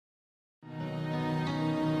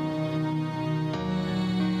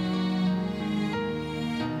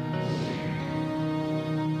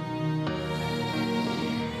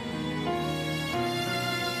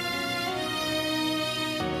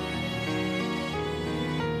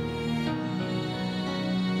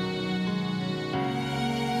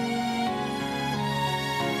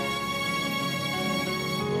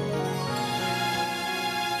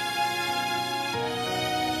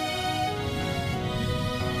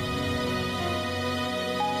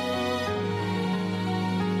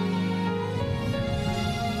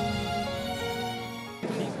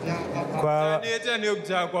Chaneta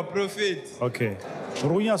nekudhakwa prophet. Okay.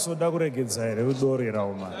 Runya soda kuregedza here udorera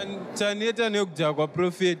uma. Chaneta nekudhakwa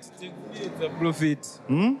prophet. Tekuedza prophet.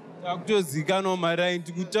 Takutozikanwa maraini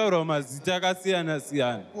tikutaura mazita akasiyana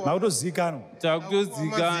siyana. Makutozikanwa.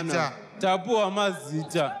 Takutozikana. Tapuwa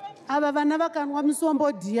mazita. Ava vana vakanwa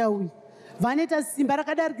Musombodhiya uyu. Vanoita simba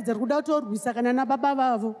rakadarikidza rikuda kutorwisa kana nababa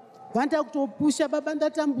vavo. Vanoita kutopusha baba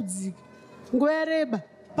ndatambudzika. Nguva yareba.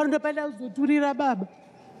 Pano paida kuzoturira baba.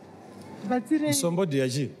 Batsirei. Musombodhiya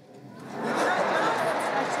chi?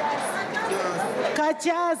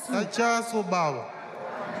 Kachasu baba.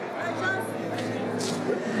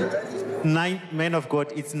 Men of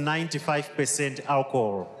God, it's 95%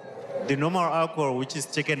 alcohol. The normal alcohol which is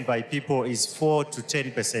taken by people is 4 to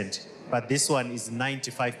 10%, but this one is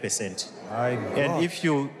 95%. And if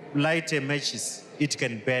you light a matches, it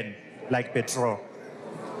can burn like petrol.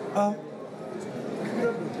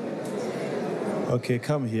 Okay,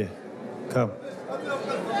 come here. Come.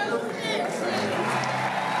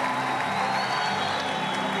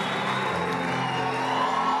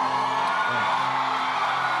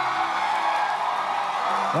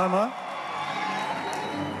 Mama?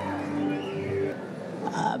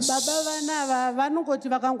 Baba vana vanongoti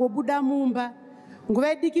vakangobuda mumba.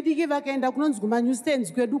 Nguva diki vakaenda kunonzi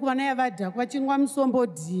kumaNewstands kwedu kuvana yavadhakwa vachinwa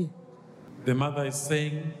Musombodhiya. The mother is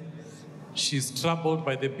saying she's troubled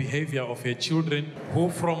by the behavior of her children who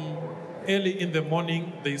from early in the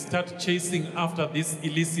morning they start chasing after this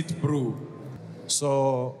illicit brew.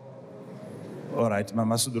 So, all right,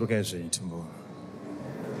 Mama Suduruka is tumbo.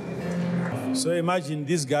 So imagine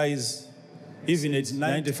these guys, even at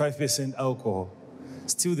 95% alcohol,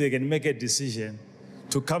 still they can make a decision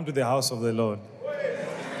to come to the house of the Lord.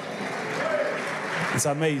 It's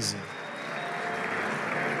amazing.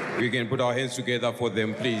 We can put our hands together for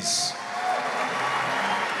them, please.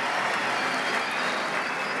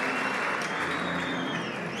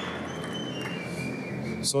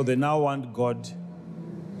 So they now want God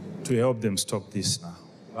to help them stop this now.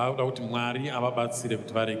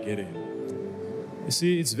 You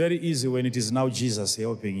see, it's very easy when it is now Jesus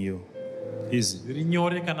helping you. Easy.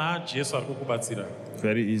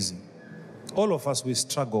 Very easy. All of us, we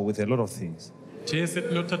struggle with a lot of things.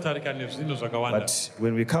 But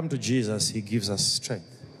when we come to Jesus, He gives us strength.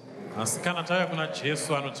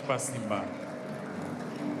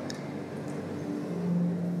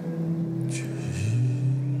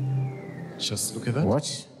 Just look at that.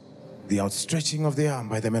 Watch the outstretching of the arm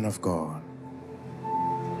by the man of God.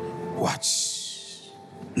 Watch.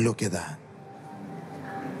 Look at that.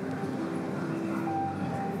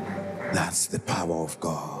 That's the power of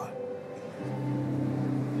God.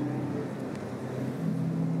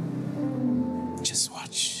 Just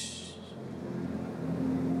watch.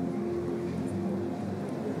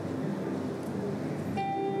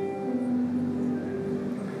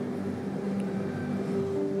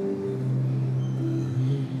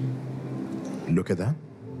 Look at that.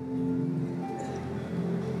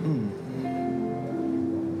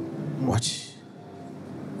 Watch.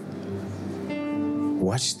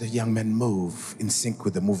 Watch the young men move in sync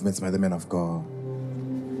with the movements by the men of God.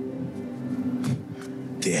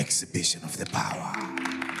 The exhibition of the power.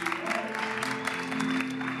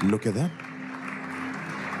 Look at that.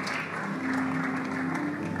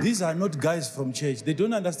 These are not guys from church. They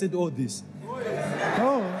don't understand all this.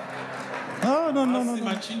 Oh. Oh, no.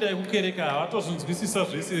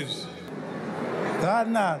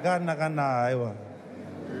 Kana, aiwa.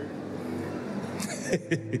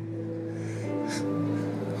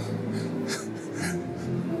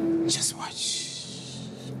 Just watch.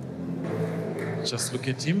 Just look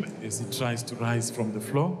at him as he tries to rise from the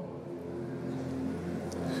floor.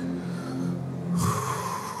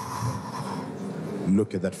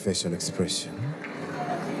 Look at that facial expression.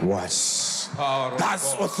 Watch.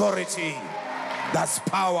 That's authority. That's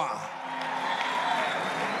power.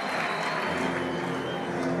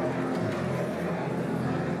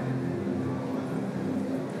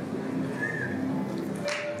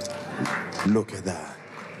 Look at that.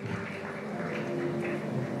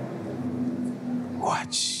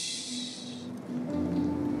 Watch.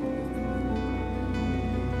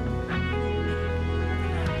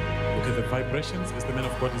 Look at the vibrations as the man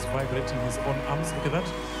of God is vibrating his own arms. Look at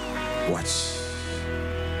that. Watch.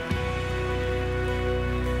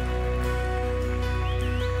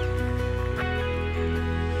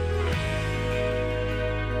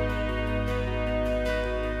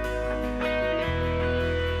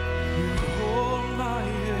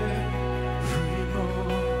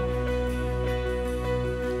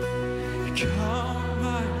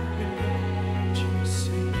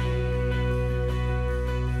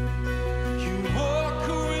 You walk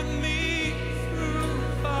with me.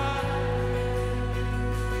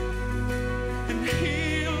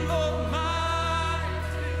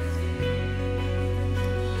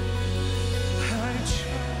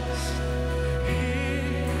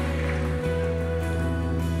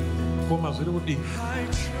 Unoona zviri kudii?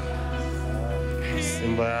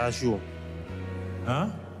 Simba yacho.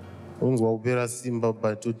 Unzwa kupera simba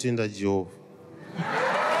but totenda Jehovah.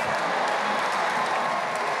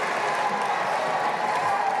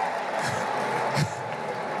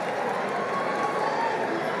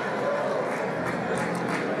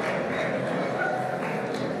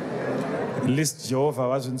 At least Jehovah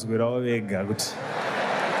wazvinzwirawo vega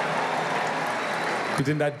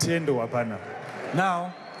kuti ndatendwa pana.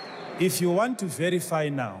 Now, if you want to verify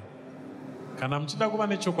now, Kana muchida kuva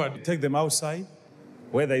nechokwadi, take them outside,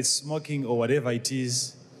 whether it's smoking or whatever it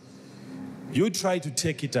is, you try to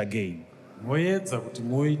take it again. moedza kuti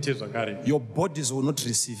muite zvakare. Your bodies will not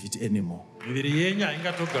receive it anymore. Miviri yenyu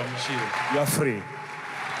haingatogamuchire. You are free.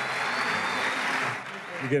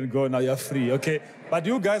 You can go now, you are free, okay? But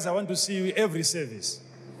you guys, I want to see you every service.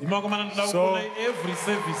 Imakomana ndoda kuona every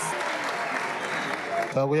service.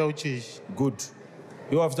 Takuya uchechi. Good.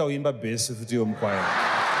 You have to imba bass futhi yomkwaya.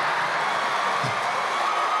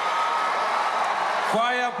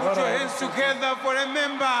 Choir, put your hands together for a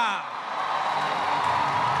member.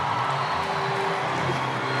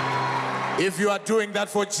 If you are doing that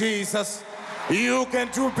for Jesus, you can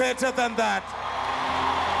do better than that.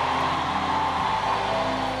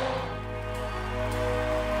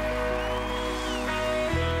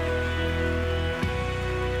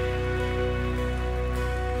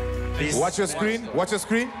 Please. Watch your screen. Watch your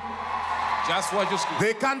screen. Just watch your screen.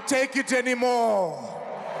 They can't take it anymore.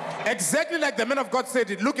 Exactly like the man of God said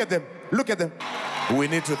it. Look at them. Look at them. We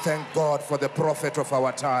need to thank God for the prophet of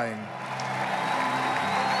our time.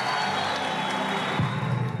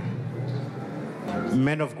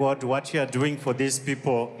 Men of God, what you are doing for these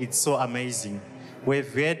people, it's so amazing.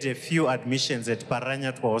 We've had a few admissions at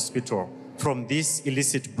Paranathwa Hospital from this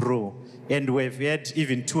illicit brew, and we've had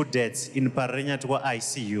even 2 deaths in Paranathwa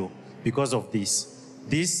ICU because of this.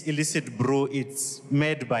 This illicit brew, it's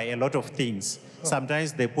made by a lot of things.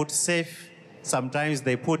 Sometimes they put safe, sometimes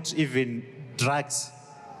they put even drugs,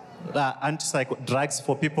 drugs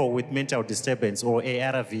for people with mental disturbance or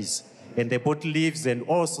ARVs, and they put leaves and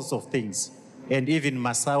all sorts of things. And even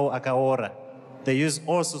Masao Akaora. They use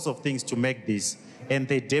all sorts of things to make this. And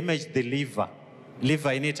they damage the liver.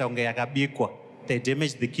 Liver in it, they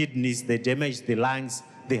damage the kidneys, they damage the lungs,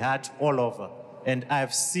 the heart, all over. And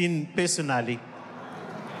I've seen personally,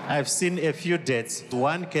 I've seen a few deaths.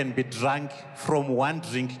 One can be drunk from one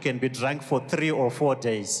drink, can be drunk for 3 or 4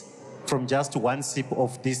 days from just one sip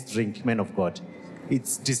of this drink, men of God.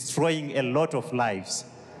 It's destroying a lot of lives.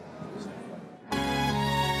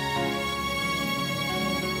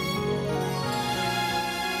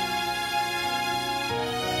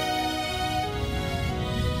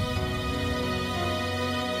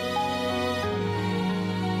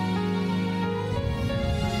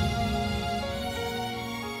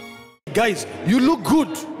 Guys, you look good.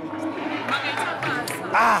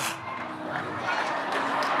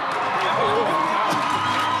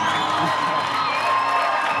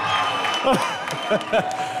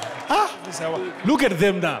 Look at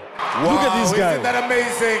them now. Wow, look at this guy. Isn't that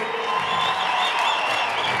amazing?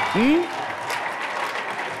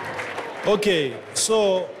 Okay,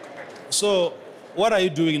 so what are you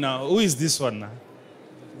doing now? Who is this one now?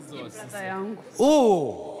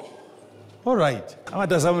 Oh. All right.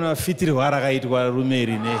 Amatazamuna fitiri harakaitwa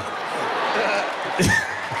rumeri ne.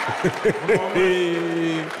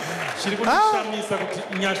 Chiri kundishamisa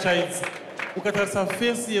kuti nyasha idzi ukatarisa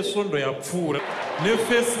fesi yesvondo yapfuura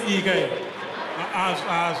nefesi iyi kai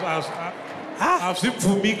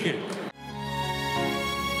hazvibvumike.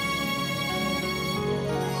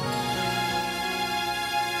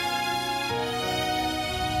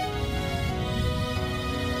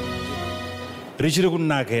 Richiri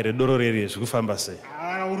kunaka here doro reri zvekufamba sei?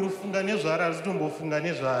 Uri kufunga nezvaro asi tombofunga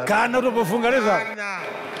nezvaro. Kana utombofunga nezvaro?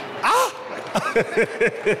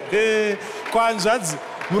 Kwanzvadzi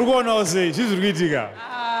muri kuonawo sei? Chii zviri kuitika?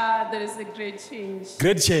 There is a great change.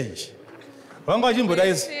 Great change. Vanga vachimboda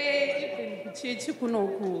Even kuchechi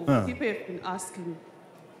kunoku, people have been asking.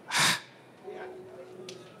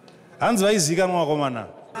 hanzi vaizikanwa vakomana.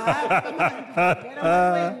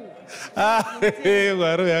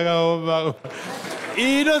 Mwari yakaoma.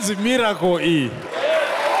 Iyi inonzi miracle iyi.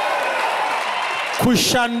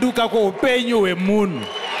 Kushanduka kweupenyu hwemunhu.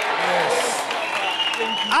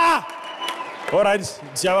 All right,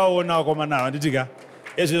 tichavaona vakomana ava nditika.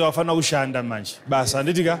 Ezvo vafanira kushanda manje. Basa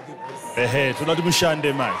nditika. Toda kuti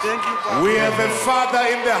mushande manje. We have a father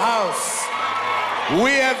in the house.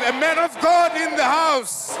 We have a man of God in the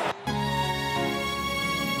house.